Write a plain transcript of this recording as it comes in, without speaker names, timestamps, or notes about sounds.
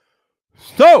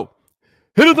So,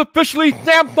 it is officially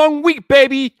Samsung Week,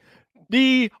 baby.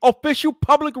 The official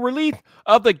public release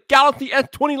of the Galaxy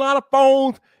S20 line of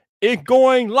phones is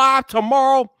going live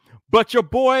tomorrow. But your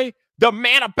boy, the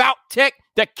man about tech,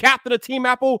 the captain of Team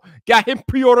Apple, got him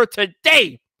pre-ordered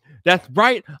today. That's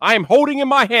right. I am holding in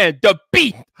my hand the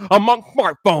beast among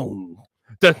smartphones,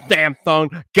 the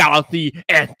Samsung Galaxy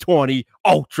S20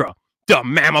 Ultra, the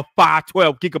Mammoth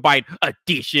 512 gigabyte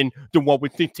edition, the one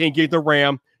with 16 gigs of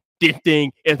RAM. This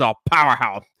thing is a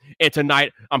powerhouse. And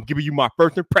tonight, I'm giving you my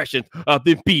first impressions of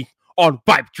this beast on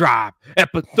Vibe Drive,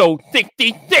 episode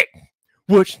 66,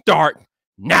 which starts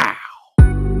now.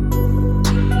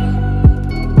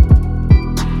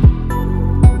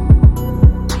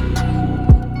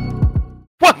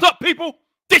 What's up, people?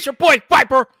 This your boy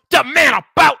Viper, the man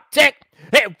about tech,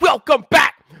 and welcome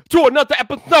back to another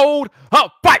episode of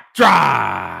Vibe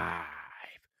Drive.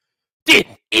 This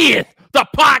is the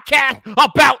podcast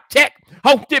about tech,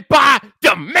 hosted by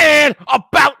the man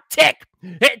about tech.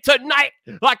 And tonight,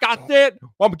 like I said,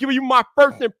 I'm giving you my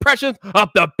first impressions of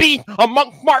the beast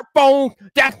among smartphones.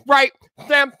 That's right,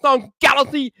 Samsung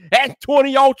Galaxy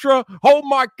S20 Ultra. Oh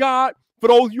my God. For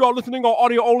those of you all listening on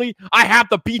audio only, I have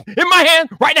the beast in my hand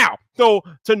right now. So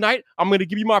tonight, I'm going to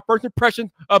give you my first impressions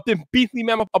of this beastly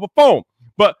mammoth of a phone.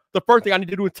 But the first thing I need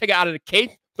to do is take it out of the case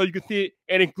so you can see it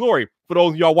in its glory. For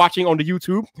those of y'all watching on the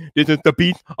YouTube, this is the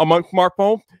beast among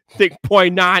smartphones,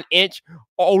 6.9-inch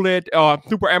OLED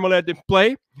Super AMOLED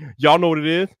display. Y'all know what it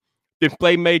is.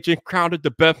 Display made just crowned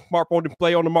the best smartphone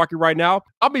display on the market right now.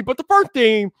 But the first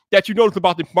thing that you notice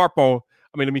about this smartphone,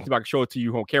 let me see if I can show it to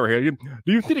you on camera here.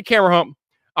 Do you see the camera hump?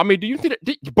 Do you see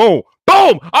the boom?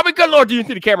 Good Lord, do you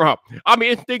see the camera hump?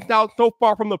 It sticks out so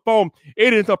far from the phone.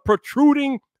 It is a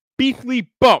protruding, beastly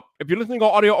bump. If you're listening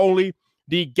on audio only,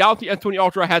 the Galaxy S20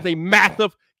 Ultra has a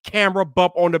massive camera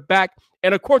bump on the back,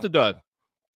 and of course it does.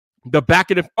 The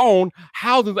back of the phone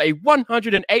houses a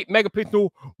 108 megapixel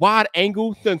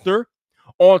wide-angle sensor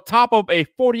on top of a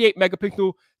 48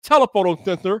 megapixel telephoto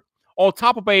sensor, on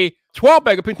top of a 12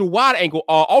 megapixel wide-angle,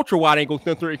 ultra-wide-angle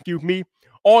sensor,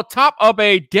 on top of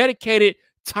a dedicated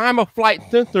time-of-flight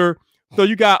sensor. So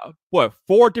you got,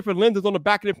 4 different lenses on the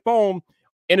back of the phone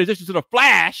in addition to the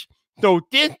flash. So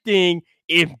this thing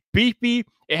is beefy.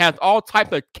 It has all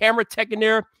types of camera tech in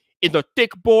there. It's a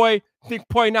thick boy,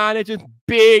 6.9 inches,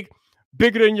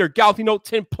 bigger than your Galaxy Note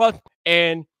 10 Plus,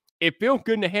 and it feels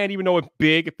good in the hand even though it's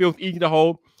big. It feels easy to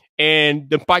hold, and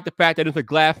despite the fact that it's a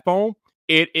glass phone,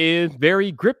 it is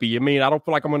very grippy. I don't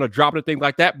feel like I'm going to drop it or things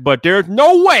like that, but there's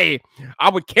no way I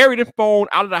would carry this phone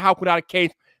out of the house without a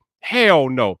case. Hell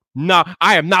no. Nah,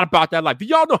 I am not about that life. Do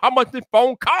y'all know how much this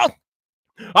phone costs?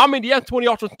 The S20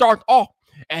 Ultra starts off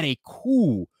at a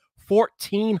cool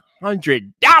 $1,400.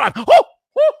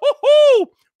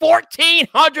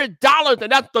 $1,400,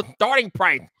 and that's the starting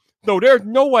price. So there's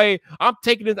no way I'm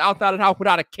taking this outside of the house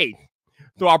without a case.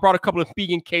 So I brought a couple of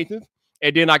speaking cases,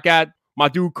 and then I got my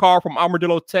dude Carl from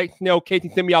Armadillo Tech, Snail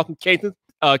Casing, sent me out some cases.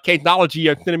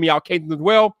 Caseology is sending me out cases as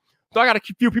well. So I got a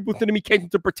few people sending me cases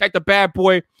to protect the bad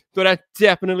boy. So that's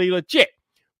definitely legit.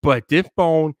 But this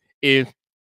phone is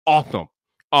awesome.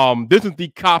 This is the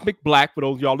Cosmic Black. For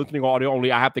those of y'all listening on audio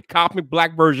only, I have the Cosmic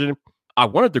Black version. I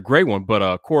wanted the gray one, but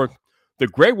of course, the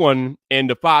gray one and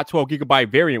the 512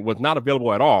 gigabyte variant was not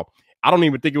available at all. I don't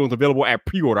even think it was available at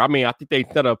pre-order. I think they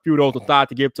set a few of those aside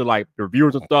to give to like the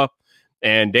reviewers and stuff,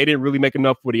 and they didn't really make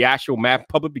enough for the actual mass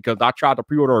public because I tried to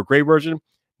pre-order a gray version.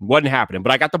 Wasn't happening.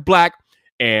 But I got the black,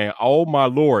 and oh my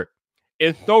Lord,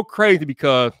 it's so crazy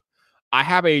because I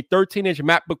have a 13-inch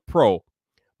MacBook Pro.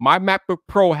 My MacBook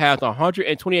Pro has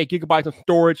 128 gigabytes of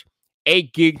storage,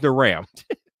 8 gigs of RAM.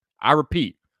 I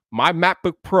repeat, my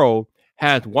MacBook Pro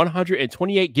has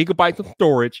 128 gigabytes of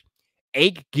storage,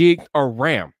 8 gigs of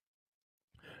RAM.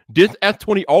 This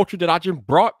S20 Ultra that I just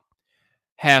brought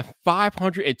has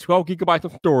 512 gigabytes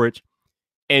of storage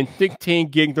and 16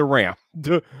 gigs of RAM.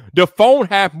 The phone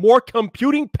has more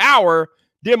computing power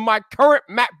than my current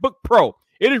MacBook Pro.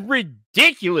 It is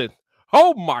ridiculous.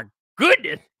 Oh my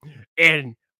goodness.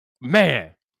 And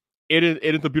man, it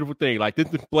is a beautiful thing. Like, this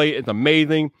display is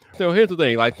amazing. So here's the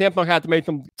thing. Like, Samsung had to make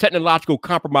some technological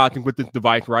compromising with this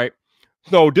device, right?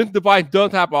 So this device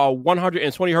does have a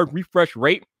 120 hertz refresh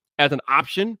rate as an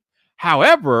option.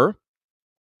 However,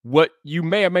 what you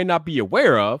may or may not be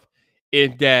aware of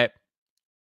is that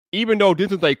even though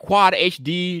this is a quad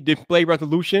HD display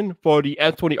resolution for the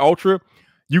S20 Ultra,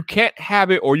 you can't have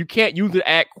it, or you can't use it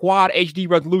at quad HD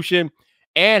resolution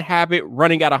and have it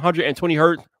running at 120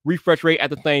 hertz refresh rate at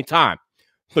the same time.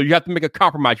 So you have to make a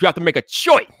compromise. You have to make a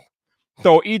choice.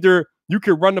 So either you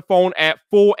can run the phone at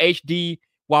full HD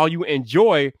while you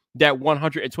enjoy that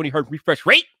 120 hertz refresh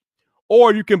rate,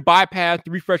 or you can bypass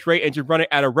the refresh rate and just run it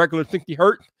at a regular 60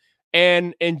 hertz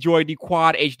and enjoy the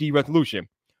quad HD resolution.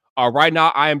 Right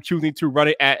now, I am choosing to run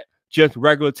it at just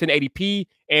regular 1080p,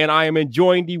 and I am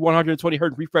enjoying the 120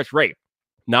 hertz refresh rate.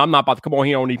 Now, I'm not about to come on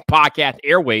here on the podcast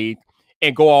airwaves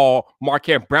and go all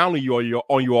Marquette Brownlee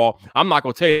on you all. I'm not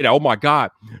going to tell you that, oh my God,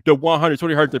 the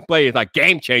 120 hertz display is a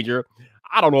game changer.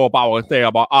 I don't know if I want to say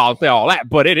all that,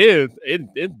 but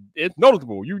it's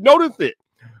noticeable. You notice it.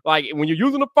 Like when you're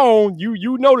using the phone,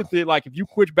 you notice it. Like if you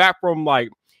switch from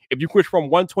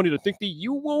 120 to 60,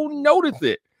 you will notice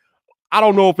it. I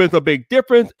don't know if it's a big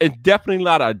difference. It's definitely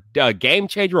not a game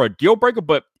changer or a deal breaker,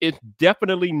 but it's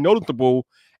definitely noticeable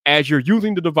as you're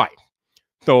using the device.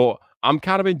 So I'm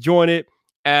kind of enjoying it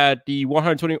at the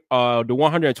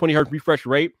 120 hertz refresh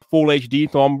rate, full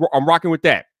HD. So I'm rocking with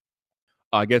that.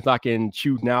 I guess I can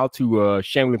choose now to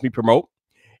shamelessly promote.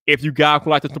 If you guys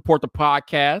would like to support the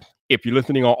podcast, if you're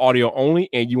listening on audio only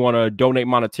and you want to donate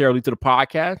monetarily to the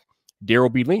podcast, there will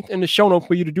be links in the show notes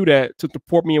for you to do that to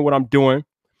support me in what I'm doing.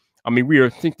 I mean, we are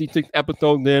 66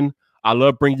 episodes in. I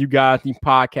love bringing you guys these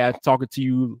podcasts, talking to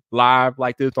you live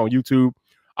like this on YouTube.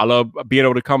 I love being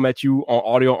able to come at you on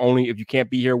audio only if you can't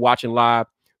be here watching live.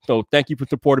 So thank you for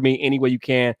supporting me any way you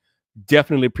can.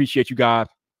 Definitely appreciate you guys.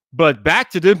 But back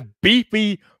to this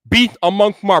beefy beast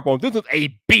among smartphones. This is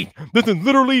a beast. This is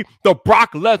literally the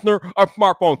Brock Lesnar of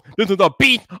smartphones. This is a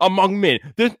beast among men.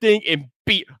 This thing is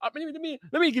beat.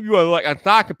 Let me give you a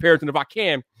side comparison if I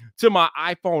can to my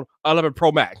iPhone 11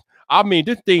 Pro Max. I mean,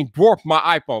 this thing dwarfs my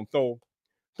iPhone.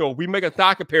 So we make a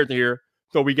side comparison here.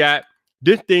 So we got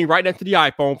this thing right next to the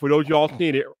iPhone. For those of y'all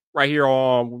seeing it right here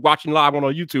on watching live on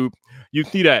YouTube, you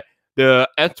see that the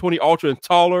S20 Ultra is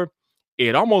taller.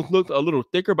 It almost looks a little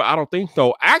thicker, but I don't think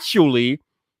so. Actually,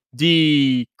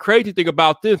 the crazy thing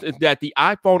about this is that the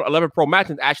iPhone 11 Pro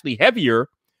Max is actually heavier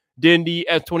than the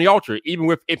S20 Ultra, even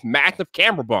with its massive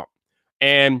camera bump.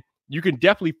 And you can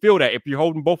definitely feel that if you're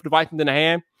holding both devices in the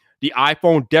hand. The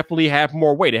iPhone definitely has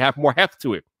more weight. It has more heft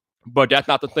to it. But that's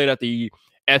not to say that the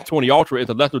S20 Ultra is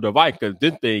a lesser device, because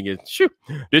this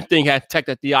thing has tech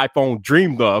that the iPhone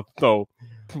dreamed of. So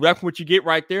that's what you get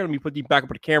right there. Let me put these back up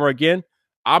to the camera again.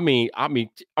 I mean,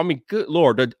 good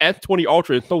Lord, the S20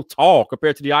 Ultra is so tall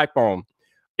compared to the iPhone.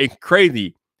 It's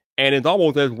crazy. And it's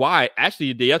almost as wide.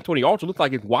 Actually, the S20 Ultra looks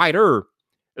like it's wider.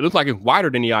 It looks like it's wider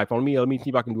than the iPhone. Let me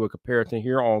see if I can do a comparison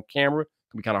here on camera.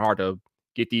 It can be kind of hard to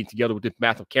get these together with this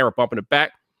massive camera bump in the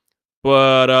back.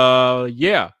 But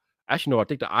yeah. Actually, no, I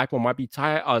think the iPhone might be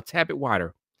a tad bit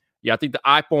wider. Yeah, I think the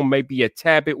iPhone may be a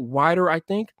tad bit wider, I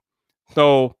think.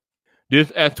 So this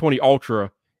S20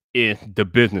 Ultra is the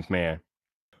business, man.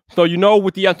 So,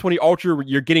 with the S20 Ultra,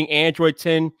 you're getting Android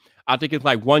 10. I think it's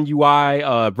like One UI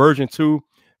version 2.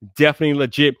 Definitely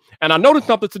legit. And I noticed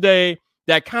something today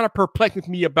that kind of perplexes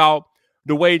me about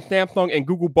the way Samsung and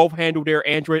Google both handle their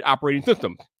Android operating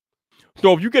systems.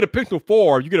 So if you get a Pixel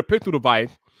 4, you get a Pixel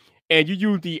device, and you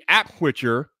use the app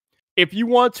switcher, if you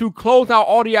want to close out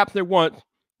all the apps at once,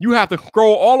 you have to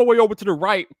scroll all the way over to the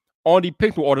right on the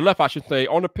Pixel, or the left, I should say,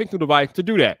 on the Pixel device to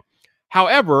do that.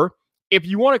 However, if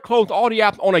you want to close all the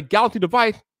apps on a Galaxy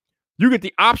device, you get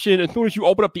the option as soon as you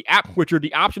open up the app switcher.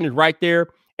 The option is right there,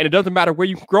 and it doesn't matter where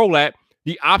you scroll at.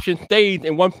 The option stays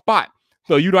in one spot,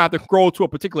 so you don't have to scroll to a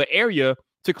particular area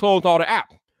to close all the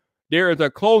apps. There is a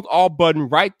close all button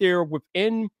right there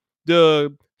within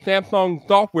the Samsung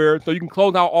software, so you can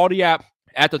close out all the apps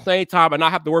at the same time and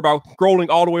not have to worry about scrolling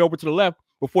all the way over to the left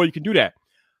before you can do that.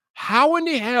 How in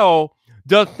the hell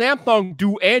does Samsung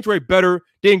do Android better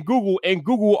than Google, and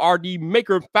Google are the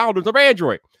maker founders of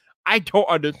Android? I don't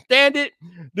understand it.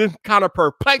 This kind of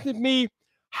perplexes me.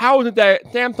 How is it that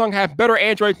Samsung has better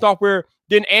Android software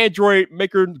than Android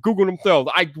maker Google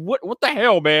themselves? What the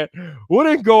hell, man? What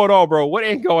is going on, bro? What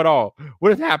ain't going on?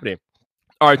 What is happening?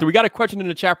 All right, so we got a question in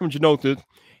the chat from Genosis.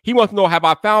 He wants to know, have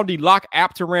I found the lock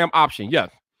app to RAM option? Yes.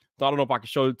 So I don't know if I can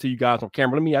show it to you guys on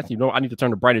camera. Let me actually I need to turn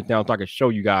the brightness down so I can show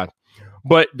you guys.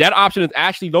 But that option is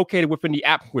actually located within the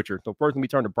app switcher. So first, let me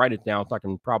turn the brightness down so I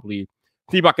can probably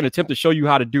see if I can attempt to show you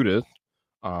how to do this.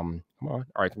 Come on. All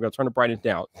right, so we're going to turn the brightness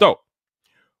down. So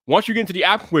once you get into the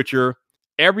app switcher,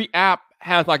 every app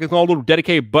has like its own little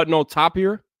dedicated button on top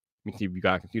here. Let me see if you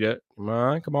guys can see that.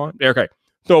 Come on. There, okay.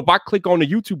 So if I click on the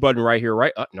YouTube button right here,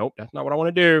 right? Nope, that's not what I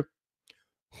want to do.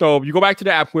 So if you go back to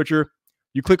the app switcher,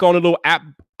 you click on the little app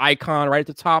icon right at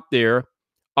the top there.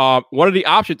 One of the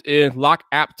options is lock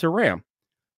app to RAM.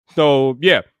 So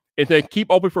yeah, it says keep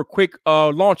open for quick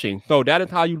launching. So that is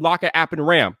how you lock an app in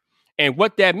RAM. And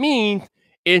what that means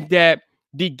is that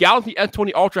the Galaxy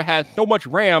S20 Ultra has so much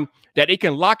RAM that it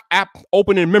can lock apps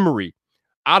open in memory.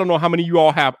 I don't know how many of you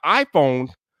all have iPhones,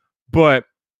 but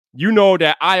you know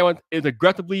that iOS is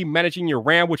aggressively managing your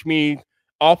RAM, which means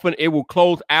often it will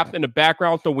close apps in the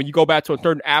background. So when you go back to a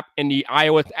certain app in the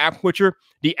iOS app switcher,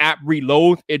 the app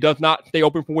reloads. It does not stay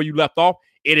open from where you left off.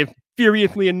 It is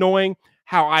furiously annoying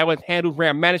how iOS handles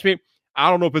RAM management. I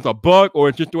don't know if it's a bug or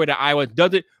it's just the way that iOS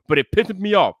does it, but it pisses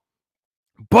me off.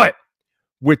 But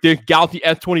with this Galaxy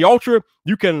S20 Ultra,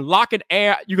 you can lock an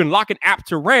app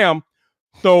to RAM,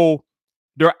 so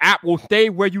their app will stay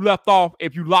where you left off.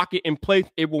 If you lock it in place,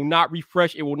 it will not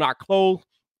refresh. It will not close.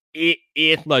 It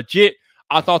is legit.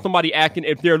 I saw somebody asking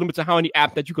if there are limits to how many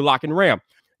apps that you can lock in RAM.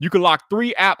 You can lock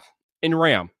 3 apps in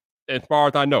RAM, as far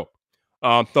as I know.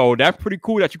 So that's pretty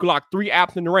cool that you can lock 3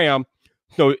 apps in the RAM.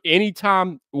 So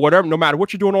anytime, whatever, no matter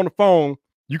what you're doing on the phone,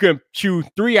 you can choose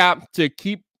 3 apps to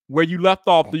keep where you left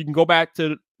off, so you can go back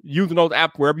to using those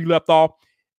apps wherever you left off.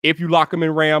 If you lock them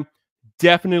in RAM,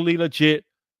 definitely legit.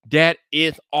 That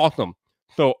is awesome.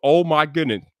 So, oh my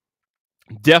goodness.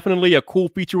 Definitely a cool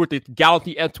feature with the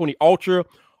Galaxy S20 Ultra.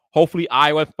 Hopefully,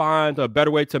 iOS finds a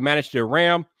better way to manage their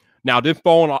RAM. Now, this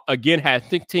phone, again, has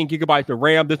 16 gigabytes of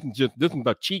RAM. This is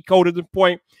a cheat code at this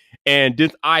point. And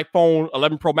this iPhone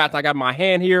 11 Pro Max I got in my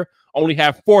hand here only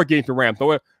has 4 gigs of RAM.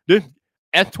 So, this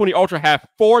S20 Ultra has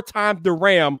 4 times the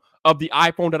RAM of the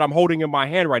iPhone that I'm holding in my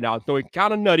hand right now. So, it's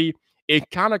kind of nutty. It's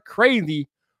kind of crazy.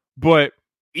 But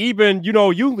even,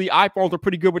 usually iPhones are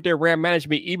pretty good with their RAM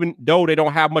management, even though they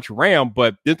don't have much RAM.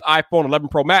 But this iPhone 11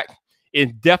 Pro Max is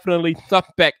definitely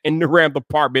suspect in the RAM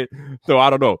department. So I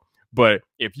don't know. But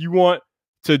if you want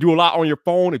to do a lot on your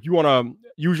phone, if you want to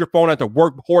use your phone as a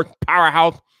workhorse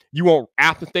powerhouse, you want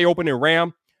apps to stay open in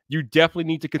RAM, you definitely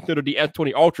need to consider the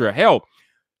S20 Ultra. Hell,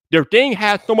 their thing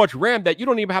has so much RAM that you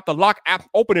don't even have to lock apps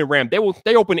open in RAM. They will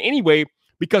stay open anyway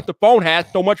because the phone has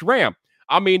so much RAM.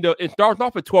 I mean, it starts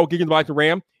off at 12 gigabytes of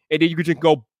RAM, and then you can just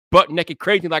go butt naked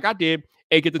crazy like I did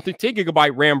and get the 16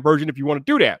 gigabyte RAM version if you want to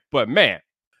do that. But man,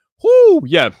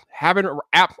 having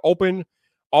apps open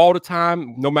all the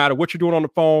time, no matter what you're doing on the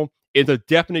phone, is a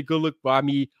definite good look by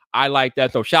me. I like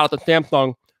that. So shout out to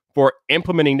Samsung for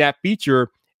implementing that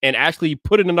feature and actually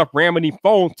putting enough RAM in these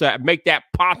phones to make that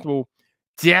possible.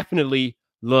 Definitely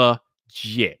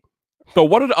legit. So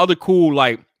what are the other cool,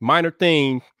 minor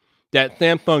things that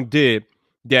Samsung did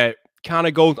that kind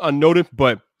of goes unnoticed,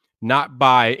 but not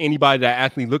by anybody that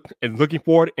actually is looking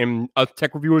for it, and us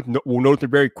tech reviewers will notice it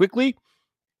very quickly?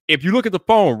 If you look at the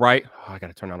phone, right? I got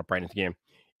to turn on the brightness again.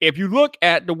 If you look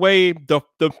at the way the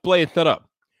display is set up,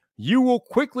 you will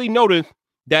quickly notice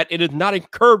that it is not as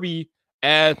curvy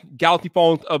as Galaxy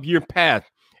phones of years past.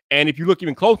 And if you look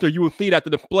even closer, you will see that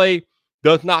the display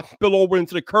does not spill over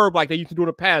into the curve like they used to do in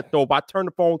the past. So if I turn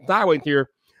the phone sideways here,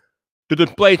 the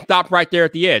display stops right there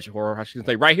at the edge, or I should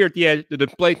say right here at the edge, the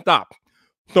display stops.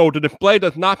 So the display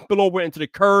does not spill over into the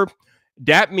curve.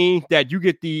 That means that you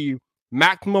get the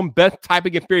maximum best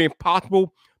typing experience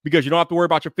possible because you don't have to worry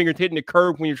about your fingers hitting the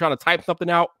curve when you're trying to type something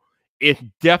out. It's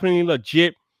definitely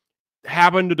legit.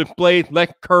 Having the display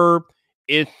less curved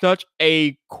is such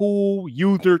a cool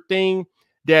user thing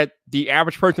that the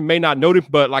average person may not notice.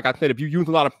 But like I said, if you use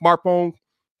a lot of smartphones,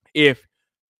 if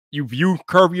you've used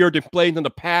curvier displays in the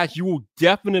past, you will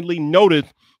definitely notice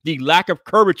the lack of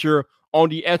curvature on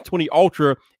the S20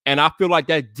 Ultra. And I feel like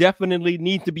that definitely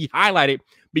needs to be highlighted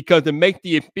because it makes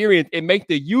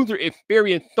the user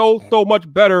experience so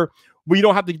much better when you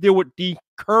don't have to deal with the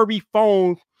curvy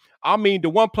phones. I mean, the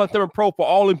OnePlus 7 Pro, for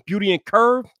all its beauty and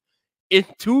curve, it's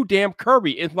too damn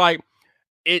curvy. It's like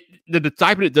the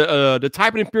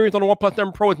typing experience on the OnePlus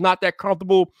 7 Pro is not that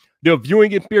comfortable. The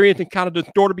viewing experience is kind of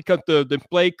distorted because the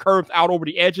display curves out over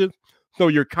the edges, so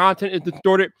your content is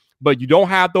distorted. But you don't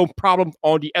have those problems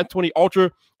on the S20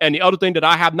 Ultra. And the other thing that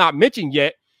I have not mentioned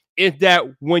yet is that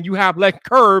when you have less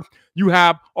curve, you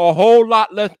have a whole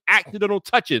lot less accidental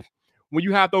touches. When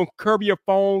you have those curvier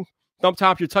phones,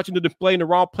 sometimes you're touching the display in the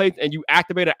wrong place and you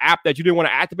activate an app that you didn't want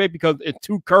to activate because it's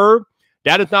too curved.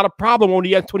 That is not a problem on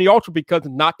the S20 Ultra because it's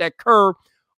not that curved.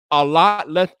 A lot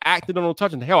less accidental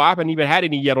touching. Hell, I haven't even had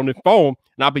any yet on this phone,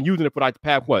 and I've been using it for like the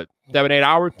past, 7-8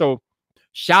 hours? So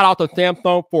shout out to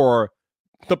Samsung for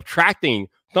subtracting.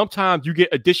 Sometimes you get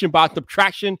addition by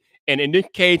subtraction, and in this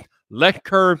case, less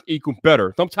curves equals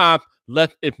better. Sometimes less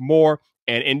is more,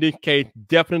 and in this case,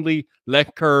 definitely less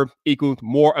curves equals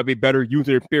more of a better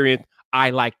user experience. I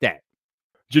like that.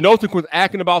 Genosik was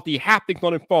asking about the haptics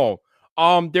on his phone.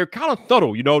 They're kind of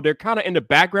subtle, they're kind of in the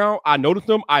background. I noticed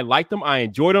them, I like them, I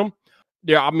enjoy them.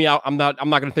 I'm not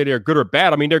gonna say they're good or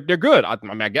bad. I mean, they're good.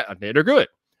 They're good.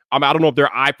 I don't know if they're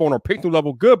iPhone or Pixel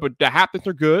level good, but the haptics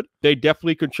are good. They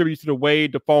definitely contribute to the way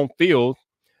the phone feels.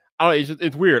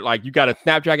 It's weird. Like, you got a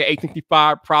Snapdragon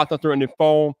 865 processor in the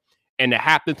phone, and the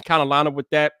haptics kind of line up with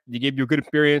that. You give you a good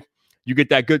experience. You get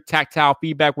that good tactile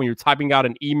feedback when you're typing out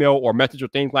an email or message or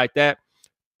things like that.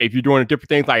 If you're doing different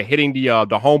things like hitting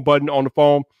the home button on the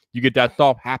phone, you get that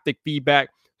soft haptic feedback.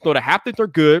 So the haptics are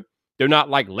good. They're not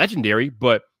like legendary,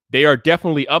 but they are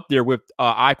definitely up there with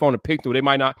iPhone and Pixel.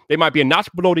 They might be a notch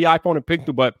below the iPhone and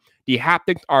Pixel, but the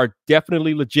haptics are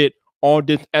definitely legit on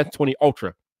this S20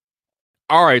 Ultra.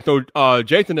 All right, so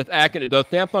Jason is asking, does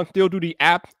Samsung still do the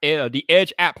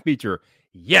Edge app feature?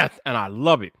 Yes, and I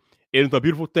love it. It is a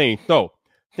beautiful thing. So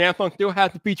Samsung still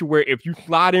has the feature where if you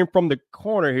slide in from the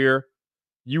corner here,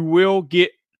 you will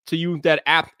get to use that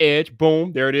app Edge.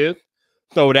 Boom, there it is.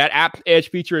 So that app Edge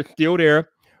feature is still there.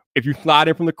 If you slide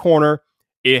in from the corner,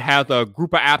 it has a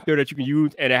group of apps there that you can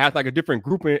use, and it has like a different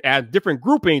grouping, different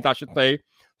groupings, I should say.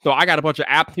 So I got a bunch of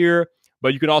apps here,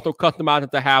 but you can also customize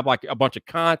it to have like a bunch of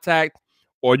contacts,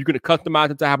 or you can customize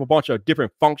it to have a bunch of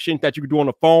different functions that you can do on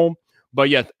the phone. But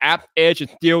yes, App Edge is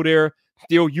still there,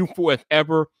 still useful as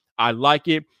ever. I like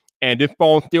it. And this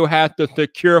phone still has the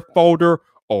secure folder,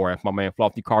 or as my man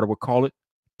Flossy Carter would call it,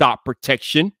 dot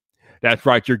protection. That's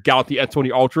right, your Galaxy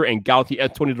S20 Ultra and Galaxy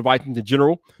S20 devices in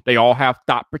general, they all have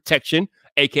dot protection,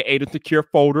 aka the secure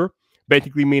folder,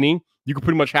 basically meaning you can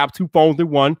pretty much have two phones in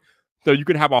one. So you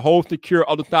can have a whole secure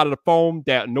other side of the phone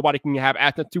that nobody can have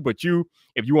access to but you.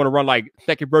 If you want to run like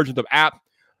second versions of apps,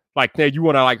 like say you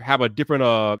want to like have a different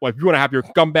if you want to have your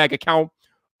scumbag account,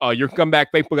 your scumbag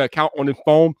Facebook account on this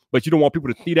phone, but you don't want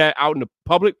people to see that out in the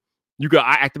public, you can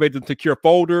activate the secure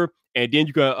folder, and then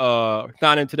you can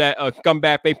sign into that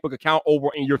scumbag Facebook account over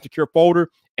in your secure folder,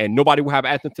 and nobody will have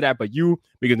access to that but you,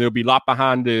 because it'll be locked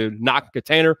behind the knock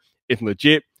container. It's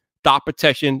legit. Dot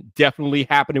protection definitely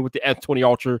happening with the S20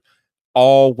 Ultra.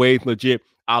 Always legit.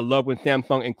 I love when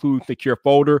Samsung includes secure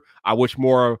folder. I wish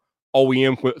more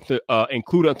OEMs would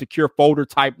include a secure folder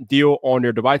type deal on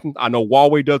their devices. I know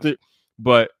Huawei does it,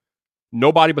 but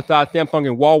nobody besides Samsung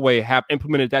and Huawei have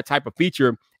implemented that type of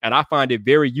feature, and I find it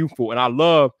very useful. And I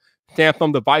love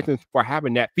Samsung devices for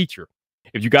having that feature.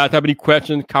 If you guys have any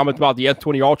questions, comments about the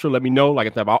S20 Ultra, let me know. Like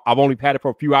I said, I've only had it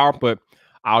for a few hours, but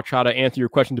I'll try to answer your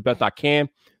questions the best I can.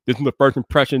 This is the First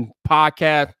Impression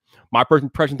podcast. My first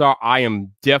impressions are I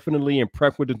am definitely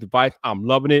impressed with this device. I'm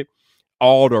loving it.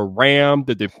 All the RAM,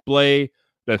 the display,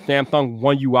 the Samsung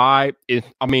One UI is,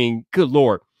 I mean, good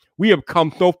Lord. We have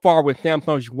come so far with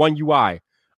Samsung's One UI.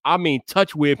 I mean,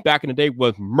 TouchWiz back in the day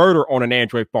was murder on an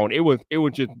Android phone. It was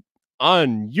just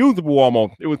unusable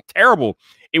almost. It was terrible.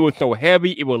 It was so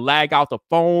heavy. It would lag out the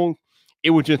phone. It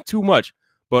was just too much.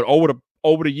 But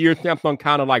over the years, Samsung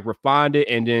kind of like refined it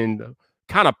and then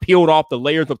kind of peeled off the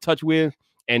layers of TouchWiz,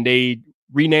 and they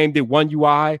renamed it One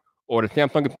UI or the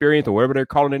Samsung Experience or whatever they're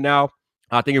calling it now.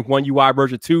 I think it's One UI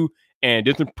version 2, and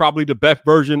this is probably the best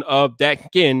version of that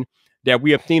skin that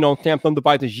we have seen on Samsung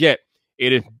devices yet.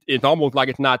 It's almost like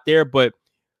it's not there, but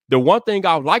the one thing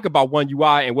I like about One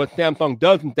UI and what Samsung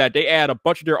does is that they add a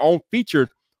bunch of their own features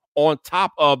on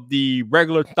top of the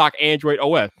regular stock Android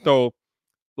OS. So,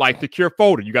 like secure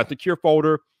folder, you got secure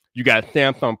folder, you got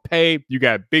Samsung Pay, you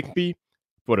got Bixby.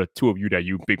 For the two of you that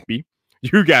use Bixby,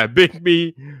 you got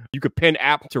Bixby. You could pin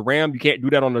apps to RAM. You can't do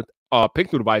that on the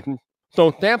Pixel devices.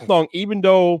 So Samsung, even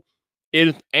though it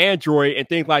is Android and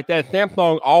things like that,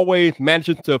 Samsung always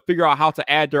manages to figure out how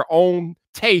to add their own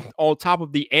taste on top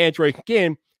of the Android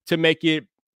skin to make it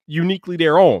uniquely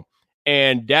their own.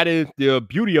 And that is the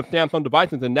beauty of Samsung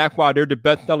devices, and that's why they're the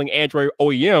best-selling Android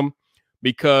OEM,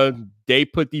 because they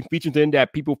put these features in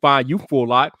that people find useful a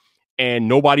lot, and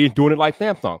nobody is doing it like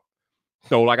Samsung.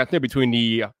 So, like I said, between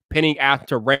the pinning apps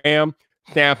to RAM,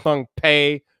 Samsung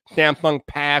Pay, Samsung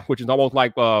Pass, which is almost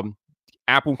like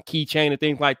Apple keychain and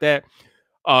things like that,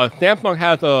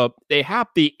 Samsung they have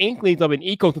the inklings of an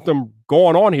ecosystem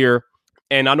going on here.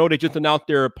 And I know they just announced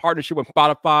their partnership with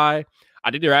Spotify.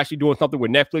 I think they're actually doing something with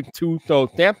Netflix too. So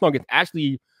Samsung is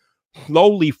actually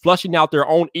slowly flushing out their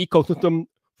own ecosystem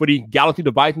for the Galaxy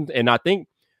devices. And I think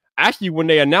actually when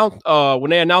they announced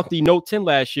the Note 10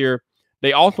 last year,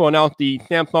 they also announced the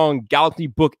Samsung Galaxy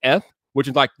Book S, which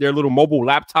is like their little mobile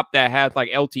laptop that has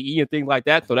like LTE and things like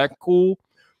that. So that's cool.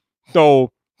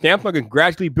 So Samsung is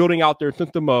gradually building out their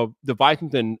system of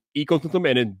devices and ecosystem,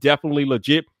 and it's definitely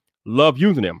legit. Love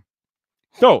using them.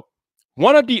 So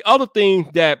one of the other things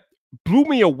that blew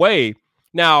me away,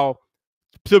 now,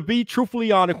 to be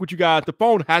truthfully honest with you guys, the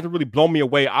phone hasn't really blown me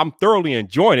away. I'm thoroughly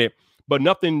enjoying it, but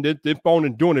nothing this phone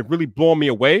is doing is really blowing me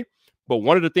away. But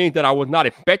one of the things that I was not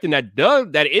expecting that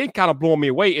is kind of blowing me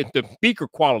away is the speaker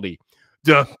quality.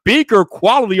 The speaker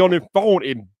quality on this phone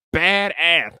is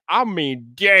badass. I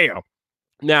mean, damn.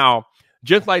 Now,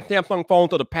 just like Samsung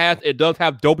phones of the past, it does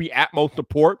have Dolby Atmos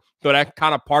support. So that's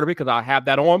kind of part of it because I have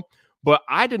that on. but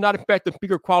I did not expect the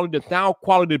speaker quality, the sound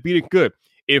quality to be this good.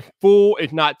 It's full,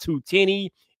 it's not too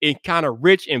tinny, it's kind of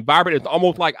rich and vibrant. It's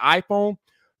almost like iPhone.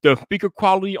 The speaker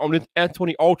quality on this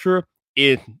S20 Ultra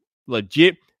is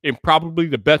legit and probably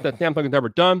the best that Samsung has ever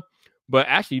done. But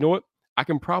actually, you know what? I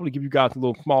can probably give you guys a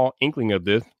little small inkling of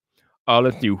this.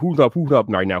 Let's see who's up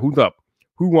right now. Who's up?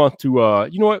 Who wants to?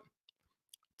 You know what?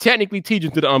 Technically T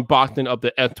just did an unboxing of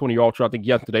the S20 Ultra, I think,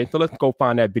 yesterday. So let's go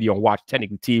find that video and watch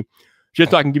Technically T,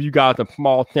 just so I can give you guys a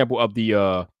small sample of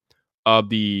the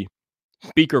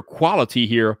speaker quality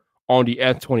here on the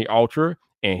S20 Ultra.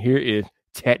 And here is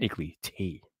Technically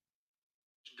T.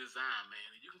 Design,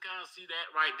 man. You can kind of see that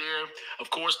right there.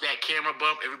 Of course, that camera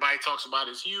bump everybody talks about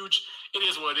is huge. It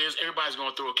is what it is. Everybody's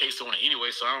going to throw a case on it anyway,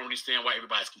 so I don't understand why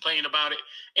everybody's complaining about it.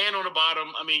 And on the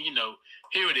bottom, I mean, you know,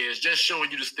 here it is, just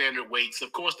showing you the standard weights.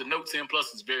 Of course, the Note 10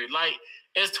 Plus is very light.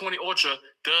 S20 Ultra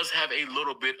does have a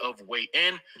little bit of weight.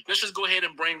 And let's just go ahead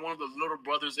and bring one of the little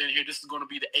brothers in here. This is going to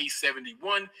be the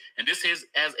A71, and this is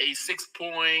as a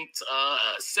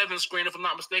 6.7 screen, if I'm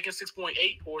not mistaken,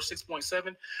 6.8 or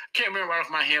 6.7. Can't remember right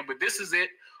off my hand, but this is it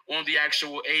on the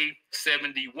actual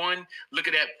A71. Look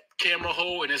at that camera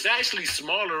hole, and it's actually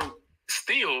smaller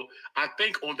still, I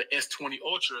think, on the S20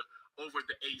 Ultra over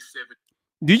the A7.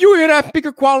 Do you hear that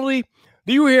speaker quality?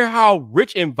 Do you hear how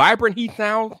rich and vibrant he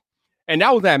sounds? And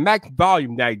that was at max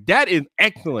volume. That is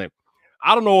excellent.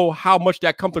 I don't know how much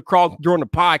that comes across during the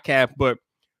podcast, but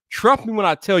trust me when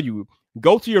I tell you,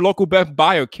 go to your local Best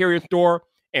Buy or Carrier store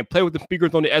and play with the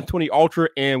speakers on the S20 Ultra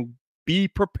and be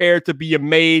prepared to be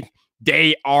amazed.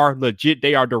 They are legit.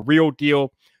 They are the real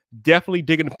deal. Definitely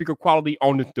digging the speaker quality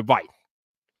on this device.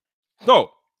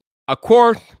 So, of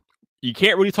course, you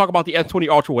can't really talk about the S20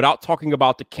 Ultra without talking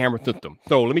about the camera system.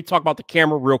 So let me talk about the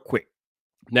camera real quick.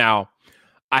 Now,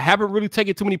 I haven't really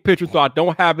taken too many pictures, so I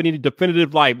don't have any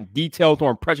definitive like details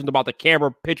or impressions about the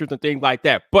camera, pictures, and things like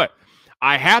that. But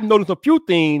I have noticed a few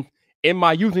things in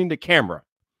my using the camera.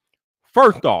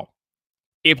 First off,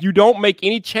 if you don't make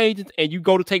any changes and you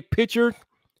go to take pictures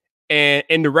and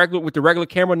with the regular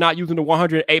camera, not using the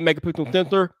 108 megapixel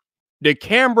sensor, the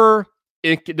camera,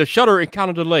 the shutter is kind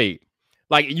of delayed.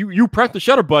 Like you press the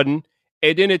shutter button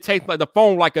and then it takes like the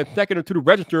phone like a second or two to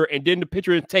register, and then the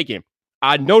picture is taken.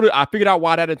 I figured out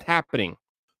why that is happening.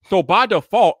 So by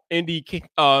default in the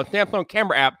Samsung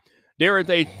camera app, there is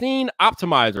a scene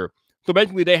optimizer. So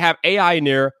basically they have AI in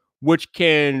there which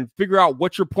can figure out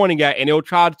what you're pointing at, and it'll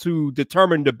try to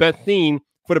determine the best scene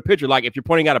for the picture. Like if you're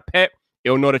pointing at a pet,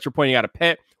 it'll know that you're pointing at a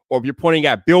pet. Or if you're pointing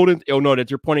at buildings, it'll know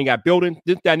that you're pointing at buildings,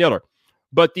 this, that, and the other.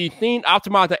 But the scene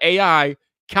optimizer AI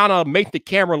kind of makes the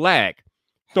camera lag.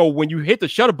 So when you hit the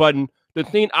shutter button, the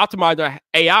scene optimizer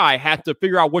AI has to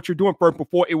figure out what you're doing first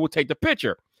before it will take the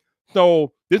picture.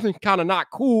 So this is kind of not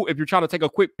cool if you're trying to take a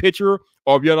quick picture,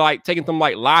 or if you're like taking some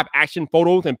like live action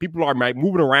photos and people are like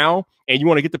moving around and you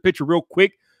want to get the picture real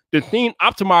quick. The scene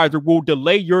optimizer will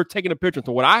delay your taking the picture.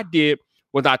 So what I did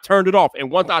was I turned it off. And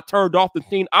once I turned off the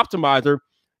scene optimizer,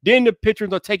 then the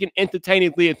pictures are taken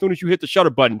instantaneously as soon as you hit the shutter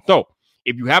button. So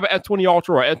if you have an S20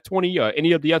 Ultra or S20 or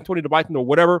any of the S20 devices or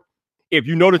whatever, if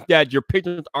you notice that your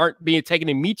pictures aren't being taken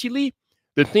immediately,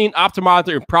 the scene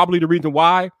optimizer is probably the reason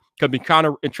why, because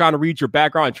it's trying to read your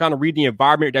background and trying to read the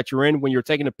environment that you're in when you're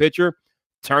taking a picture.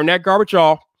 Turn that garbage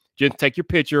off, just take your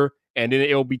picture, and then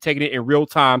it'll be taking it in real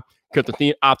time because the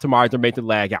scene optimizer makes it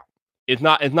lag out. It's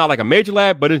not like a major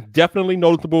lag, but it's definitely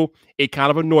noticeable. It kind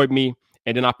of annoyed me,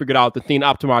 and then I figured out the scene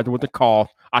optimizer was the cause.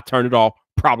 I turned it off,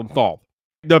 problem solved.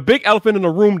 The big elephant in the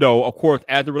room, though, of course,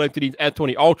 as it relates to these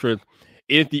S20 Ultras,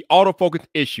 is the autofocus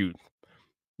issues.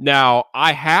 Now,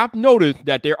 I have noticed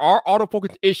that there are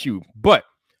autofocus issues, but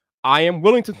I am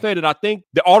willing to say that I think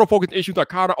the autofocus issues are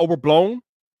kind of overblown.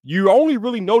 You only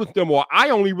really notice them, or I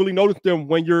only really notice them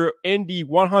when you're in the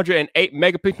 108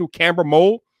 megapixel camera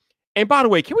mode. And by the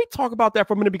way, can we talk about that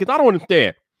for a minute? Because I don't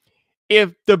understand.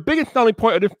 If the biggest selling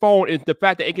point of this phone is the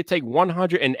fact that it can take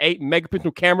 108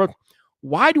 megapixel cameras,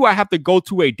 why do I have to go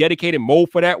to a dedicated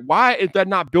mode for that? Why is that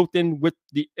not built in with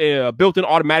the built in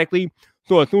automatically?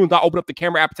 So as soon as I open up the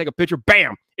camera app and take a picture,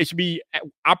 bam, it should be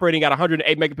operating at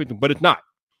 108 megapixels, but it's not.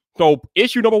 So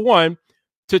issue number one,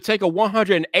 to take a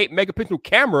 108 megapixel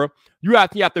camera, you have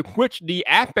to switch the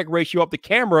aspect ratio of the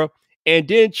camera and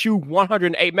then choose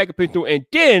 108 megapixel, and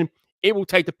then it will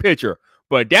take the picture.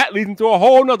 But that leads into a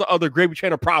whole nother other gravy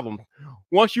train of problems.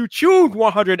 Once you choose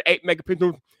 108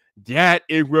 megapixels, that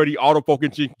is where the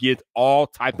autofocus just gets all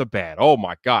types of bad. Oh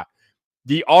my God.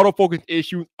 The autofocus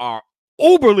issues are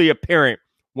overly apparent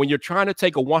when you're trying to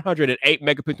take a 108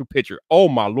 megapixel picture. Oh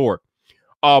my Lord.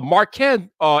 Marquez,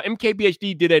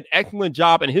 MKBHD did an excellent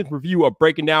job in his review of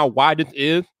breaking down why this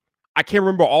is. I can't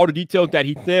remember all the details that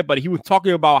he said, but he was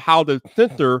talking about how the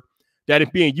sensor that is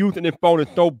being used in this phone is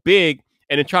so big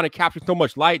and it's trying to capture so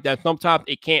much light that sometimes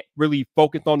it can't really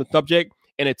focus on the subject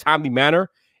in a timely manner.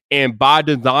 And by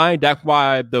design, that's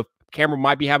why the camera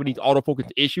might be having these autofocus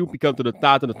issues because of the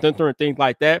size of the sensor and things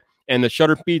like that, and the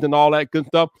shutter speeds and all that good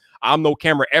stuff. I'm no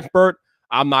camera expert.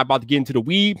 I'm not about to get into the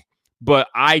weeds, but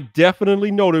I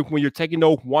definitely noticed when you're taking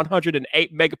those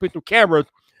 108 megapixel cameras,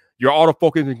 your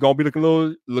autofocus is going to be looking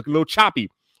a little choppy.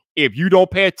 If you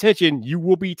don't pay attention, you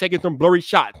will be taking some blurry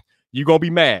shots. You're going to be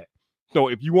mad. So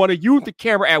if you want to use the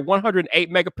camera at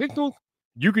 108 megapixels,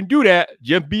 you can do that.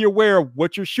 Just be aware of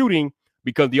what you're shooting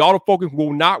because the autofocus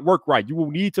will not work right. You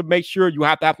will need to make sure you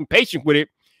have to have some patience with it,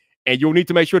 and you'll need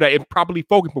to make sure that it's properly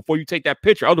focused before you take that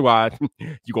picture. Otherwise,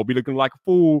 you're going to be looking like a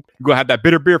fool. You're going to have that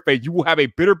bitter beer face. You will have a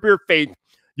bitter beer face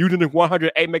using the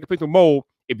 108 megapixel mode.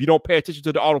 If you don't pay attention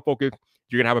to the autofocus,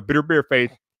 you're going to have a bitter beer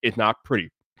face. It's not pretty.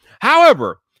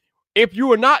 However, if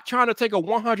you are not trying to take a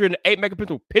 108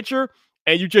 megapixel picture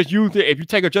and you just use it, if you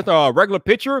take just a regular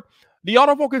picture, the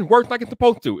autofocus works like it's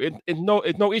supposed to. It's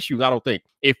no issues, I don't think.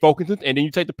 It focuses, and then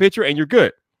you take the picture, and you're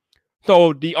good.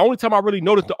 So the only time I really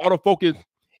noticed the autofocus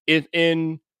is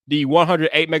in the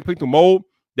 108 megapixel mode.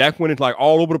 That's when it's like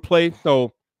all over the place.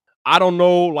 So I don't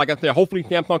know. Like I said, hopefully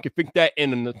Samsung can fix that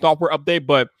in the software update.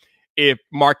 But if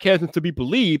Marquez is to be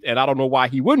believed, and I don't know why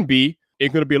he wouldn't be,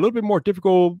 it's going to be a little bit more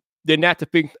difficult than that to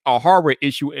fix a hardware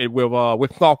issue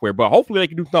with software. But hopefully they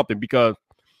can do something because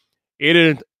it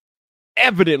is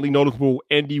evidently noticeable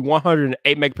in the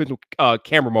 108 megapixel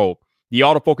camera mode. The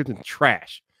autofocus is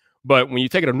trash. But when you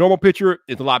take a normal picture,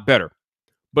 it's a lot better.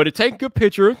 But it takes good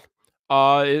pictures.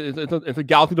 It's a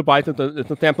Galaxy device. It's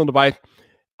a Samsung device.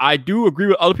 I do agree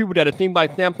with other people that it seems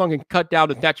like Samsung can cut down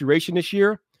the saturation this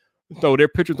year. So their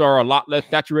pictures are a lot less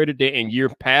saturated than in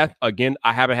years past. Again,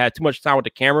 I haven't had too much time with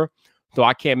the camera, so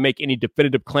I can't make any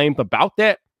definitive claims about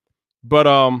that. But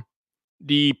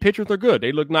the pictures are good.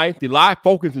 They look nice. The live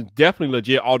focus is definitely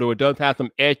legit, although it does have some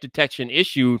edge detection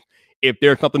issues if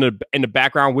there's something in the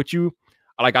background with you.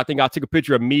 Like, I think I took a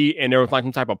picture of me and there was like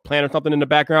some type of plant or something in the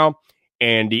background,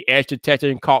 and the edge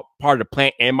detection caught part of the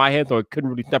plant in my head, so it couldn't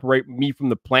really separate me from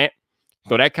the plant.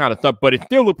 So that kind of stuff, but it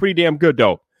still looked pretty damn good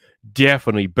though.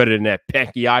 Definitely better than that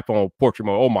pesky iPhone portrait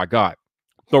mode. Oh my God.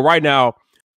 So right now,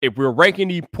 if we're ranking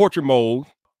the portrait modes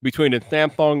between the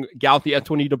Samsung Galaxy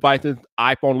S20 devices,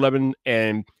 iPhone 11,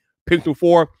 and Pixel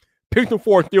 4, Pixel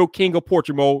 4 is still king of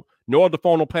portrait mode. No other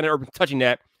phone on planet Earth is touching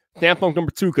that. Samsung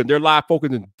number 2, because their live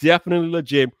focus is definitely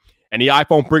legit. And the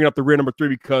iPhone bringing up the rear number 3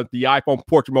 because the iPhone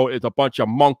portrait mode is a bunch of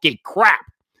monkey crap.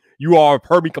 You all have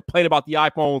heard me complain about the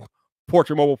iPhone's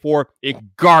portrait mode before. It's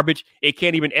garbage. It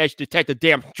can't even edge detect a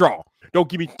damn straw. Don't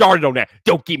get me started on that.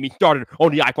 Don't get me started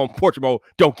on the iPhone portrait mode.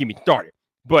 Don't get me started.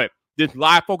 But this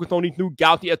live focus on these new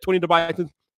Galaxy S20 devices,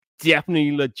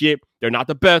 definitely legit. They're not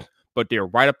the best, but they're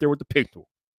right up there with the Pixel.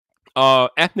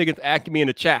 Ethnic is asking me in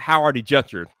the chat, how are the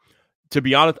gestures? To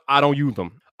be honest, I don't use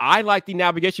them. I like the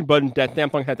navigation buttons that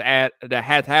Samsung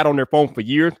has had on their phone for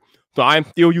years. So I'm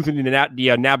still using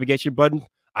the navigation buttons.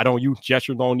 I don't use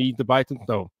gestures on these devices.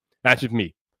 So that's just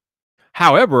me.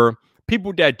 However,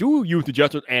 people that do use the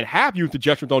gestures and have used the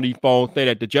gestures on these phones say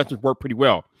that the gestures work pretty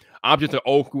well. I'm just an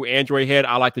old school Android head.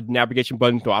 I like the navigation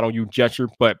button, so I don't use gestures.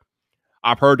 But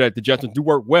I've heard that the gestures do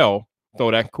work well, so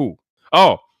that's cool.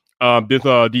 Oh, there's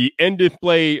the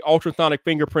in-display ultrasonic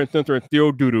fingerprint sensor is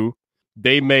still doo-doo.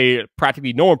 They made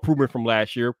practically no improvement from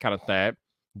last year. Kind of sad,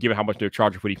 given how much they're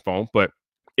charging for these phones. But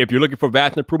if you're looking for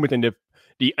vast improvement in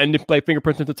the in-display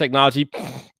fingerprint sensor technology,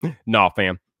 nah,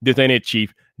 fam. This ain't it,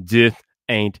 Chief. This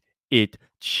ain't it,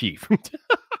 Chief.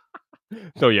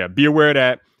 So, yeah, be aware of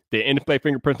that. The in-display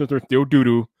fingerprint sensor is still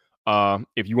doo-doo.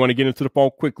 If you want to get into the phone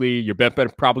quickly, your best bet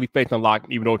is probably face unlock,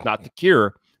 even though it's not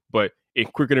secure. But it's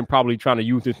quicker than probably trying to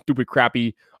use this stupid,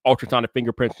 crappy ultrasonic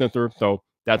fingerprint sensor. So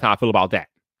that's how I feel about that.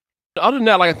 Other than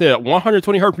that, like I said,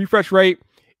 120 hertz refresh rate,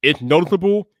 it's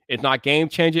noticeable. It's not game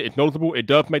changing. It's noticeable. It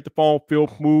does make the phone feel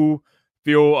smooth,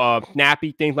 feel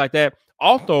snappy, things like that.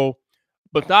 Also,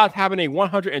 besides having a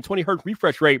 120 hertz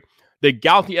refresh rate, the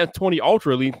Galaxy S20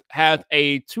 Ultra Elite has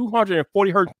a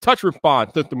 240 hertz touch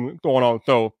response system going on.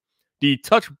 So the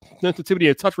touch sensitivity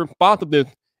and touch responsiveness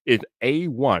is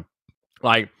A1.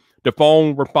 Like, the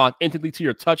phone responds instantly to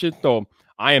your touches. So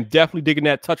I am definitely digging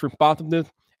that touch responsiveness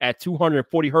at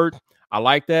 240 hertz. I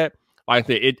like that. Like I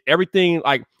said, everything,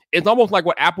 like, it's almost like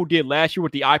what Apple did last year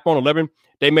with the iPhone 11.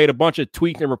 They made a bunch of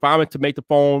tweaks and refinements to make the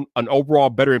phone an overall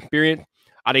better experience.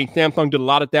 I think Samsung did a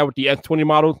lot of that with the S20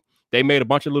 models. They made a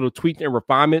bunch of little tweaks and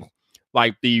refinements,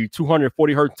 like the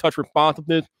 240 hertz touch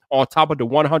responsiveness on top of the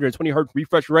 120 hertz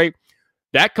refresh rate.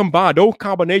 That combined, those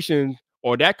combinations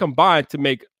or that combined to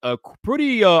make a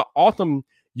pretty awesome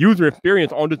user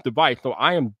experience on this device. So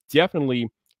I am definitely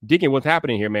digging what's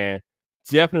happening here, man.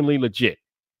 Definitely legit.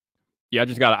 Yeah, I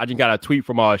just got a tweet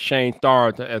from Shane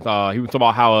Starr as he was talking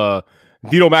about how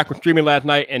Zito Mac was streaming last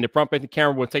night and the front-facing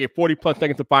camera was taking 40 plus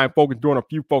seconds to find focus during a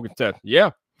few focus tests.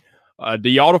 Yeah.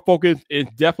 The autofocus is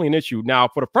definitely an issue. Now,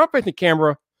 for the front-facing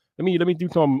camera, let me do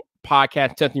some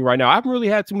podcast testing right now. I haven't really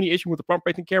had too many issues with the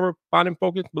front-facing camera finding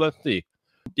focus, but let's see.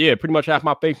 Yeah, pretty much half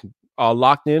my face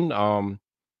locked in. I'm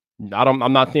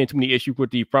not seeing too many issues with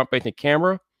the front-facing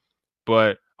camera,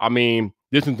 but I mean,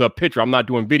 this is a picture. I'm not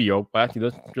doing video, but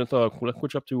actually, let's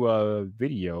switch up to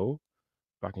video.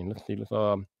 If I can, let's see.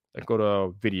 Let's go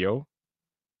to video.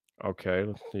 Okay,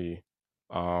 let's see.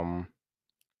 All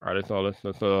right,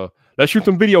 let's shoot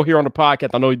some video here on the podcast.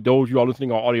 I know those of you all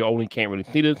listening on audio only can't really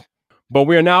see this, but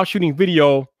we are now shooting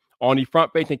video on the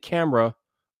front-facing camera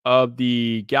of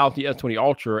the Galaxy S20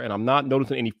 Ultra, and I'm not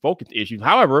noticing any focus issues.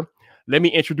 However, let me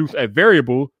introduce a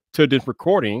variable to this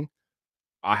recording.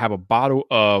 I have a bottle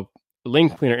of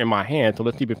lens cleaner in my hand, so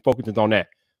let's see if it focuses on that.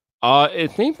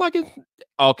 It seems like it's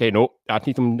okay. Nope, I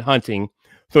see some hunting.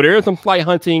 So there is some slight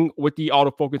hunting with the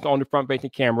autofocus on the front-facing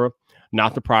camera.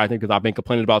 Not surprising because I've been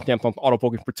complaining about Samsung's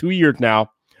autofocus for 2 years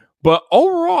now. But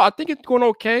overall, I think it's going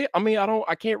okay. I mean,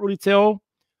 I can't really tell.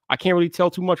 I can't really tell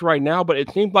too much right now, but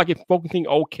it seems like it's focusing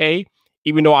okay,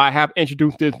 even though I have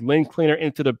introduced this lens cleaner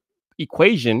into the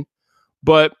equation.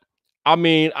 But I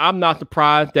mean, I'm not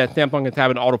surprised that Samsung is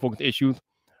having autofocus issues.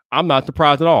 I'm not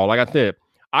surprised at all. Like I said,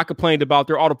 I complained about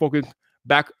their autofocus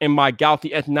back in my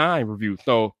Galaxy S9 review.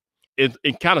 So it's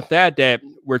kind of sad that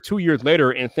we're 2 years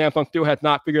later and Samsung still has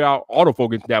not figured out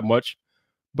autofocus that much.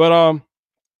 But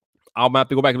I'll have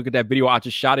to go back and look at that video I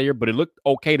just shot here, but it looked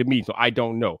okay to me, so I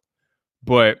don't know.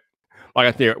 But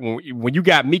like I said, when you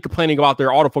got me complaining about their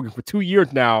autofocus for 2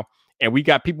 years now, and we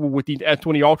got people with these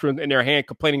S20 Ultras in their hand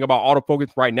complaining about autofocus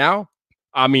right now,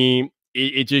 I mean,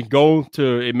 it just goes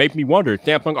to, it makes me wonder,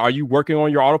 Samsung, are you working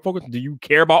on your autofocus? Do you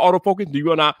care about autofocus? Do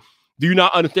you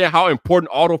not understand how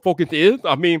important autofocus is?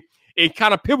 I mean, it's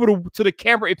kind of pivotal to the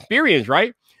camera experience,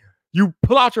 right? You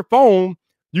pull out your phone,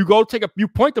 you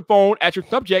point the phone at your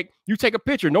subject, you take a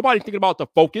picture. Nobody's thinking about the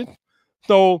focus.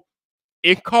 So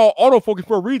it's called autofocus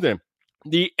for a reason.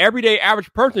 The everyday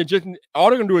average person, just all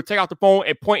they're going to do is take out the phone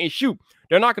and point and shoot.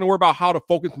 They're not going to worry about how the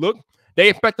focus looks. They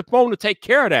expect the phone to take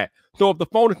care of that. So if the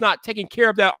phone is not taking care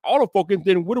of that autofocus,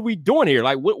 then what are we doing here?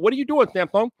 Like, what are you doing,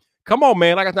 Samsung? Come on,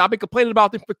 man. Like I said, I've been complaining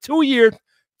about this for 2 years.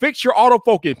 Fix your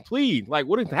autofocus, please. Like,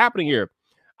 what is happening here?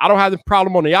 I don't have this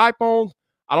problem on the iPhones.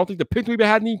 I don't think the Pixel even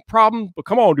had any problems. But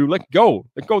come on, dude. Let's go.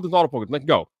 Let's go with this autofocus. Let's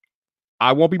go.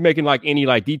 I won't be making like any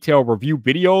like detailed review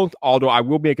videos, although I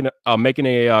will be making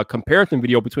a comparison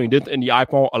video between this and the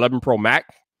iPhone 11 Pro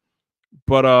Max.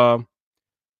 But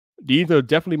these are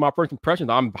definitely my first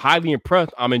impressions. I'm highly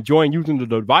impressed. I'm enjoying using the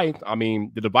device. I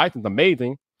mean, the device is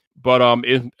amazing. But at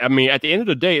the end of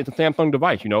the day, it's a Samsung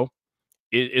device. You know,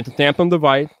 it's a Samsung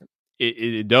device.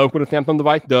 It does what a Samsung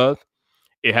device does.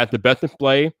 It has the best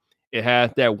display. It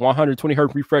has that 120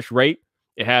 hertz refresh rate.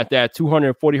 It has that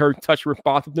 240 hertz touch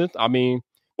responsiveness. I mean,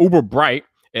 uber bright.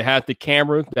 It has the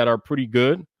cameras that are pretty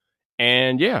good.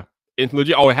 And yeah, it's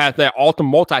legit. Oh, it has that awesome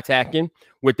multitasking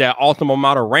with that awesome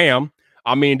amount of RAM.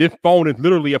 I mean, this phone is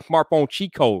literally a smartphone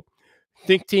cheat code.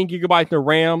 16 gigabytes of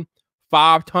RAM,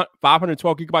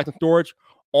 512 gigabytes of storage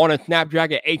on a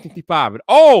Snapdragon 865. And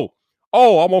I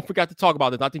almost forgot to talk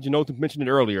about this. I think Janosis mentioned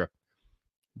it earlier.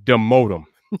 The modem.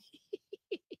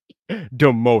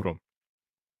 The modem.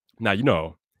 Now, you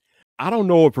know, I don't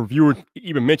know if reviewers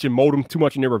even mention modem too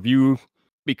much in their reviews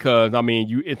because, I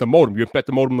mean, it's a modem. You expect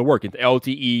the modem to work. It's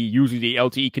LTE, usually the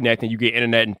LTE connect, and you get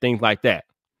internet and things like that.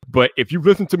 But if you've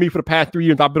listened to me for the past 3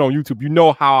 years, I've been on YouTube, you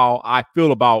know how I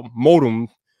feel about modems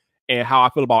and how I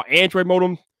feel about Android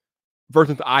modems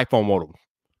versus iPhone modems.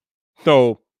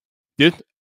 So this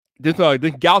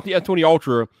Galaxy S20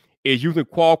 Ultra is using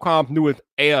Qualcomm's newest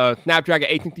Snapdragon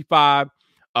 865.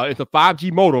 It's a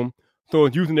 5G modem. So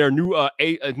it's using their new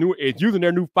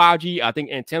 5G, I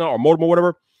think, antenna or modem or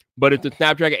whatever. But it's a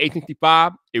Snapdragon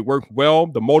 865. It works well.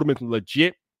 The modem is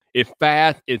legit. It's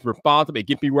fast. It's responsive. It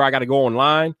gets me where I got to go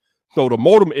online. So the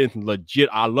modem is legit.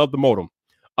 I love the modem.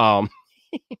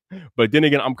 But then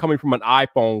again, I'm coming from an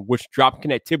iPhone which drops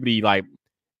connectivity like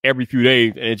every few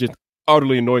days, and it just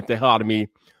utterly annoys the hell out of me.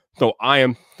 So I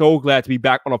am so glad to be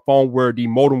back on a phone where the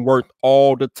modem works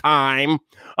all the time,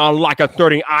 unlike a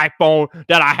certain iPhone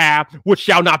that I have, which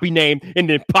shall not be named in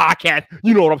this podcast.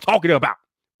 You know what I'm talking about.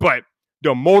 But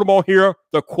the modem on here,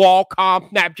 the Qualcomm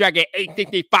Snapdragon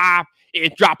 865, is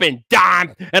dropping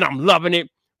dimes, and I'm loving it.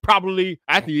 Actually,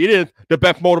 it is the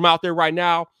best modem out there right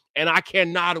now. And I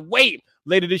cannot wait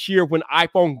later this year when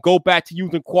iPhone go back to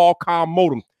using Qualcomm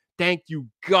modems. Thank you,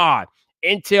 God.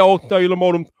 Intel cellular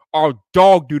modems are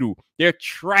dog doo-doo. They're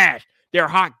trash. They're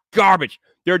hot garbage.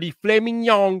 They're the flaming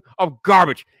young of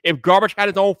garbage. If garbage had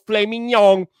its own flaming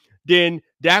young, then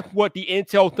that's what the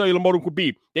Intel cellular modem could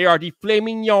be. They are the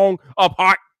flaming young of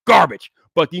hot garbage.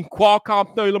 But the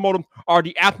Qualcomm cellular modems are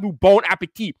the absolute bon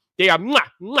appetit. They are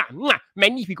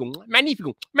magnifico,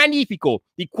 magnifico, magnifico.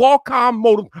 The Qualcomm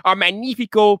modems are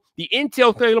magnifico. The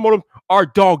Intel cellular modems are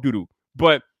dog doo-doo.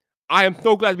 But I am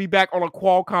so glad to be back on a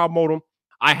Qualcomm modem.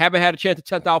 I haven't had a chance to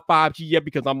test out 5G yet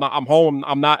because I'm home.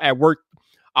 I'm not at work.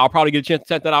 I'll probably get a chance to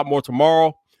test that out more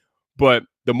tomorrow. But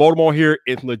the modem on here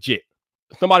is legit.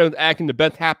 Somebody was asking the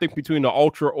best haptics between the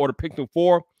Ultra or the Pixel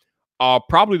 4.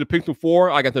 Probably the Pixel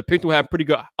 4. Like I said, Pixel have pretty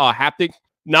good haptics.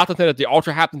 Not to say that the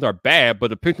Ultra haptics are bad,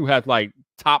 but the Pixel has like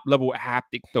top level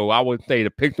haptics. So I would say the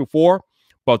Pixel 4.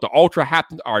 But the Ultra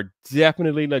haptics are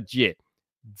definitely legit.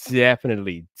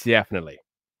 Definitely.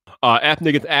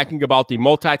 Ethnic is asking about the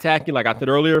multitasking. Like I said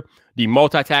earlier, the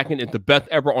multitasking is the best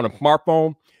ever on a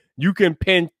smartphone. You can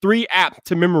pin 3 apps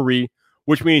to memory,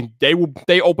 which means they will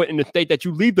stay open in the state that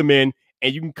you leave them in,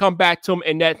 and you can come back to them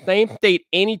in that same state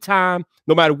anytime,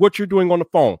 no matter what you're doing on the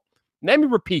phone. Let me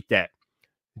repeat that.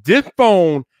 This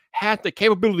phone has the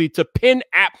capability to pin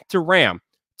apps to RAM,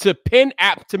 to pin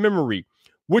apps to memory,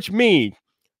 which means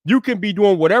you can be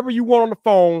doing whatever you want on the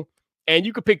phone, and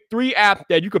you can pick 3 apps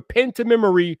that you could pin to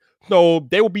memory, so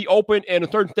they will be open in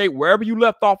a certain state wherever you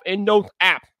left off in those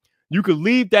apps. You could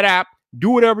leave that app,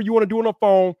 do whatever you want to do on the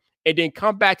phone, and then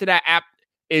come back to that app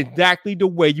exactly the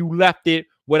way you left it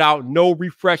without no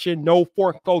refreshing, no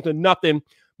force closing, nothing,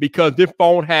 because this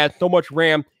phone has so much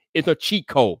RAM. It's a cheat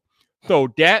code.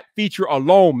 So that feature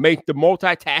alone makes the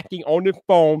multitasking on this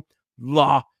phone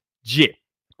legit.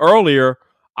 Earlier,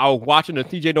 I was watching the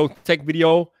CJ Knows Tech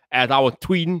video as I was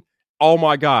tweeting. Oh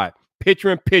my God,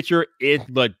 picture-in-picture is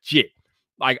legit.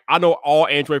 Like, I know all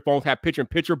Android phones have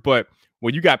picture-in-picture, but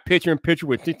when you got picture-in-picture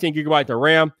with 16 gigabytes of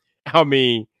RAM, I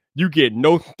mean, you get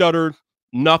no stutters,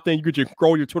 nothing. You could just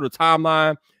scroll your Twitter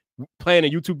timeline, playing a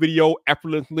YouTube video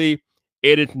effortlessly.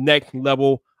 It is next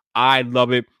level. I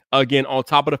love it. Again, on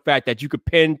top of the fact that you could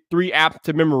pin 3 apps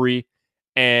to memory,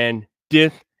 and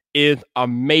this is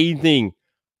amazing.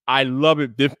 I love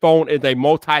it. This phone is a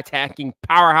multitasking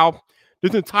powerhouse.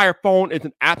 This entire phone is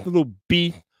an absolute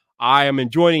beast. I am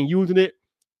enjoying using it.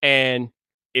 And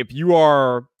if you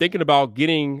are thinking about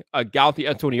getting a Galaxy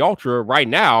S20 Ultra right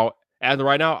now, as of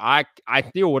right now, I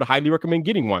still would highly recommend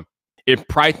getting one. It's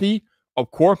pricey, of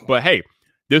course, but hey,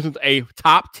 this is a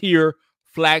top-tier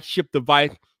flagship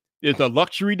device. It's a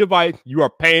luxury device. You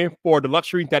are paying for the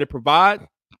luxury that it provides.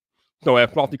 So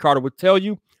as Frosty Carter would tell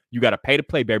you, you got to pay to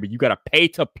play, baby. You got to pay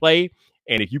to play.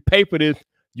 And if you pay for this,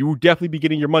 you will definitely be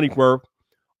getting your money's worth.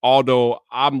 Although,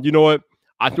 you know what?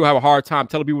 I still have a hard time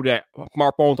telling people that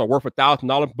smartphones are worth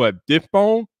 $1,000. But this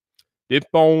phone is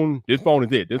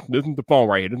it. This is the phone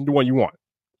right here. This is the one you want.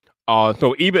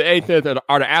 So even A says,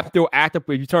 are the apps still active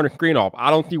if you turn the screen off?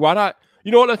 I don't see why not.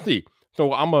 You know what? Let's see. So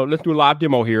let's do a live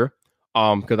demo here.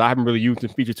 Because I haven't really used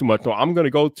this feature too much. So I'm gonna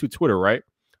go to Twitter, right?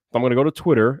 So I'm gonna go to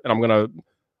Twitter, and I'm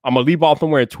gonna leave off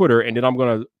somewhere in Twitter, and then I'm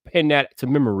gonna pin that to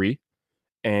memory.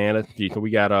 And let's see. So we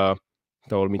got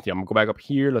so let me see. I'm gonna go back up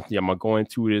here. Let's see. I'm gonna go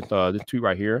into this tweet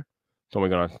right here. So we're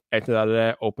gonna exit out of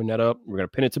that, open that up. We're gonna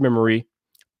pin it to memory.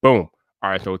 Boom. All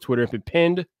right. So Twitter has been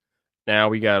pinned. Now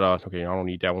we got okay. I don't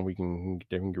need that one. We can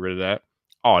get rid of that.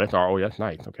 Oh, that's that's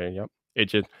nice. Okay. Yep. It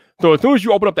just so as soon as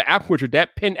you open up the app switcher,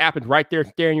 that pin app is right there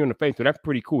staring you in the face. So that's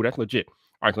pretty cool. That's legit. All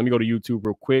right, so let me go to YouTube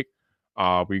real quick.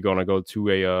 We're gonna go to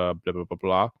a blah blah blah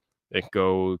blah. Let's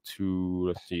go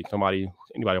to anybody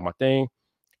on my thing.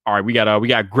 All right, we got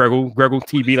Greggle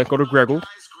TV. Let's go to Greggle.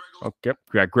 Okay,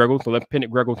 we got Greggle. So let's pin it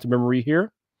Greggle to memory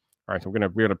here. All right, so we're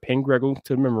gonna pin Greggle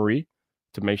to memory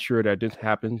to make sure that this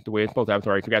happens the way it's supposed to happen.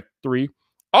 All right, so we got 3.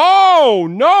 Oh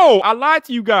no, I lied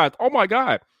to you guys. Oh my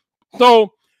God.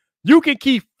 So you can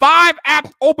keep 5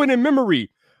 apps open in memory.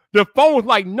 The phone's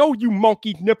like, no, you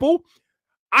monkey nipple.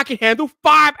 I can handle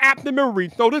 5 apps in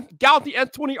memory. So this Galaxy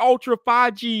S20 Ultra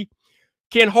 5G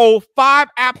can hold 5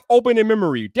 apps open in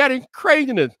memory. That is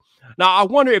craziness. Now, I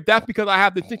wonder if that's because I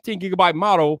have the 16 gigabyte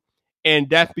model, and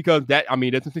that's because that's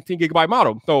a 16 gigabyte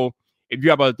model. So if you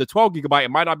have the 12 gigabyte,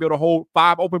 it might not be able to hold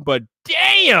 5 open, but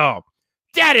damn,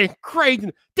 that is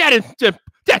crazy. That's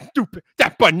stupid.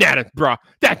 That's bananas, bro.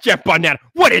 That's just bananas.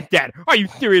 What is that? Are you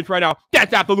serious right now?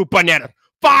 That's absolute bananas.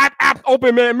 5 apps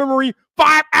open in memory.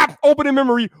 5 apps open in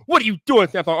memory. What are you doing,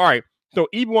 Samsung? All right. So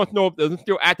even wants to know if it's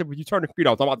still active if you turn the screen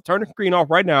off. So I'm about to turn the screen off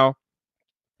right now.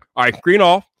 All right, screen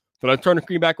off. So let's turn the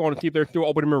screen back on and see if they're still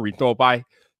open in memory. So by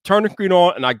turn the screen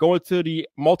on, and I go into the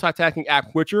multitasking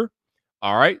app Twitcher.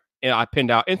 All right. And I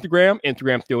pinned out Instagram.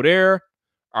 Instagram's still there.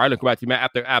 All right. Let's go back to my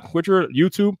app Twitcher.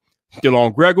 YouTube, still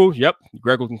on Greggles. Yep.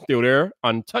 Greggles is still there,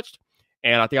 untouched.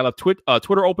 And I think I left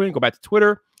Twitter open. Go back to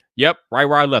Twitter. Yep. Right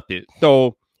where I left it.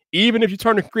 So even if you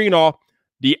turn the screen off,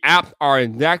 the apps are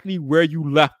exactly where you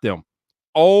left them.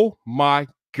 Oh, my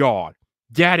God.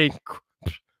 That is...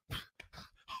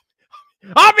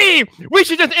 I mean, we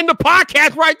should just end the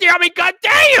podcast right there. I mean,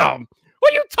 goddamn.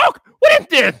 What are you talking? What is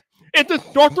this? Is this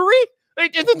sorcery?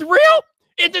 Is this real?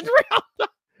 Is this real?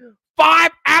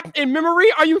 5 apps in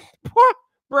memory? Are you,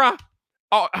 bruh?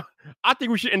 Oh, I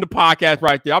think we should end the podcast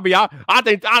right there. I mean, I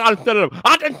think I said enough.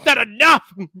 I done said enough.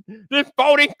 This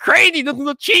phone is crazy. This is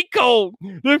a cheat code.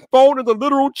 This phone is a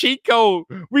literal cheat code.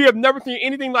 We have never seen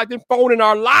anything like this phone in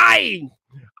our lives.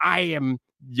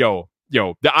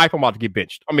 Yo, the iPhone about to get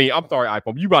benched. I mean, I'm sorry,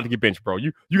 iPhone. You about to get benched, bro.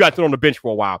 You got to sit on the bench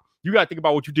for a while. You got to think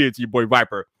about what you did to your boy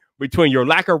Viper. Between your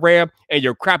lack of RAM and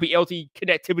your crappy LTE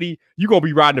connectivity, you're going to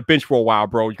be riding the bench for a while,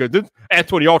 bro. Because this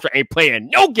S20 Ultra ain't playing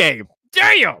no game.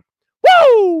 Damn.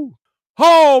 Woo!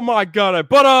 Oh, my God.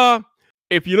 But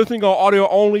if you're listening on audio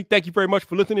only, thank you very much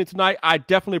for listening tonight. I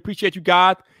definitely appreciate you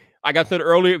guys. Like I said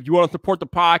earlier, if you want to support the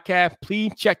podcast,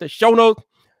 please check the show notes.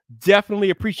 Definitely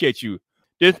appreciate you.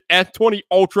 This S20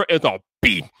 Ultra is a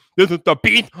beast. This is the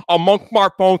beast among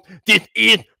smartphones. This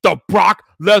is the Brock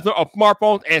Lesnar of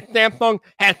smartphones, and Samsung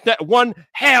has set one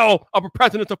hell of a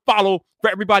precedent to follow for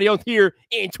everybody else here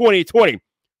in 2020.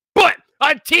 But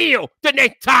until the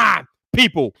next time,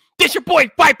 people, this your boy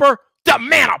Viper, the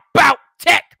man about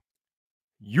tech.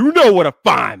 You know where to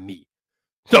find me.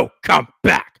 So come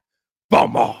back for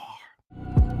more.